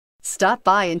Stop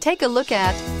by and take a look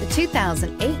at the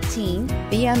 2018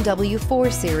 BMW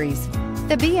 4 Series.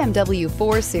 The BMW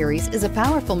 4 Series is a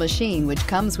powerful machine which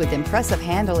comes with impressive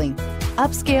handling,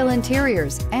 upscale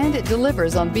interiors, and it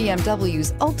delivers on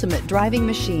BMW's ultimate driving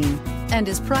machine and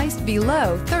is priced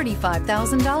below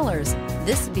 $35,000.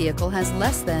 This vehicle has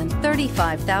less than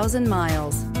 35,000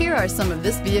 miles. Here are some of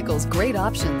this vehicle's great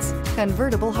options: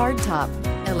 convertible hardtop,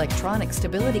 electronic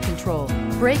stability control,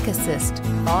 brake assist,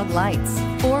 fog lights,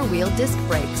 four-wheel disc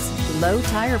brakes, low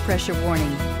tire pressure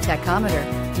warning, tachometer,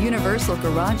 universal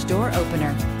garage door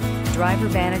opener, driver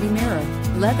vanity mirror,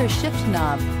 leather shift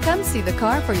knob. Come see the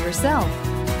car for yourself.